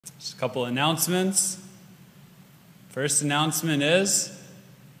Just a couple announcements. First announcement is,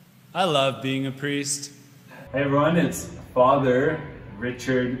 I love being a priest. Hey everyone, it's Father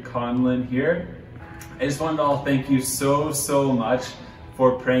Richard Conlin here. I just wanted to all thank you so much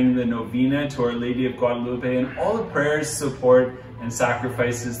for praying the novena to Our Lady of Guadalupe and all the prayers, support, and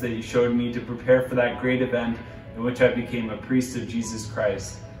sacrifices that you showed me to prepare for that great event in which I became a priest of Jesus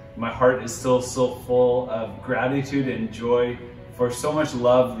Christ. My heart is still so full of gratitude and joy for so much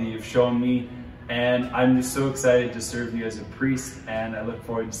love that you've shown me, and I'm just so excited to serve you as a priest, and I look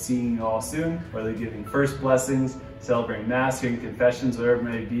forward to seeing you all soon, whether giving first blessings, celebrating Mass, hearing confessions, whatever it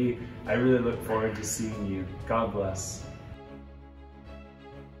may be. I really look forward to seeing you. God bless.